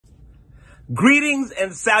Greetings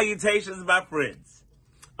and salutations, my friends.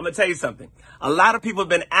 I'm going to tell you something. A lot of people have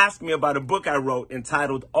been asking me about a book I wrote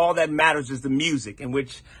entitled All That Matters Is the Music, in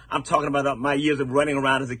which I'm talking about my years of running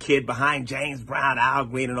around as a kid behind James Brown, Al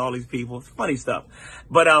Green, and all these people. It's funny stuff.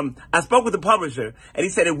 But I spoke with the publisher, and he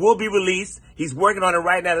said it will be released. He's working on it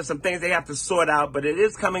right now. There's some things they have to sort out, but it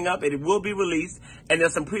is coming up, and it will be released, and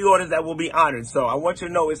there's some pre-orders that will be honored. So I want you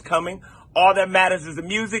to know it's coming. All That Matters Is the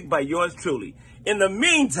Music by yours truly. In the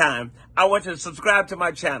meantime, I want you to subscribe to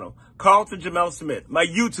my channel, Carlton'S Smith, my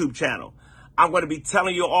YouTube channel. I'm going to be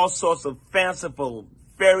telling you all sorts of fanciful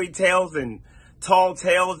fairy tales and tall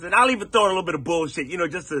tales, and I'll even throw in a little bit of bullshit,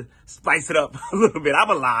 just to spice it up a little bit. I'm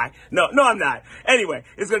a lie. No, I'm not. Anyway,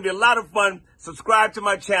 it's going to be a lot of fun. Subscribe to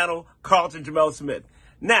my channel, Carlton'S Smith.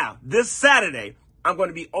 Now, this Saturday, I'm going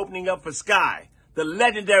to be opening up for Sky, the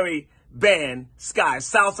legendary band Sky,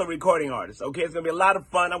 salsa recording artist. Okay, it's gonna be a lot of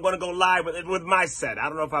fun. I'm gonna go live with my set. I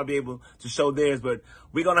don't know if I'll be able to show theirs, but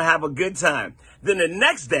we're gonna have a good time. Then the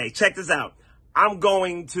next day, check this out. I'm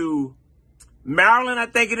going to Maryland, I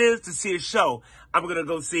think it is, to see a show. I'm gonna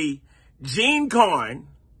go see Gene Corn,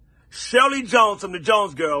 Shirley Jones from the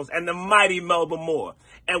Jones Girls, and the mighty Melba Moore.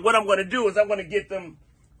 And what I'm gonna do is I'm gonna get them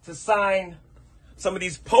to sign some of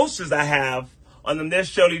these posters I have on them. There's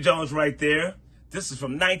Shirley Jones right there. This is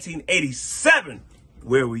from 1987.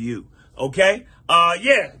 Where were you? Okay.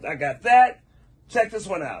 Yeah, I got that. Check this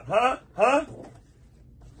one out. Huh?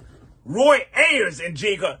 Roy Ayers and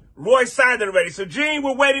Gene. Roy signed it already. So, Gene,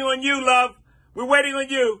 we're waiting on you, love. We're waiting on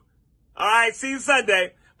you. All right. See you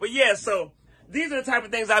Sunday. But, yeah, so these are the type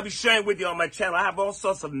of things I'll be sharing with you on my channel. I have all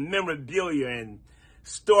sorts of memorabilia and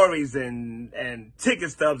stories and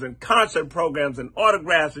ticket stubs and concert programs and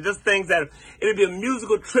autographs and just things that it'll be a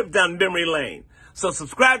musical trip down memory lane. So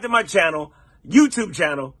subscribe to my channel, YouTube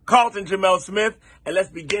channel, Carlton'S Smith, and let's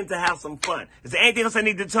begin to have some fun. Is there anything else I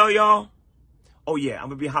need to tell y'all? Oh, yeah, I'm going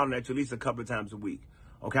to be hollering at you at least a couple of times a week.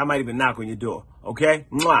 Okay, I might even knock on your door. Okay?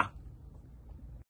 Mwah.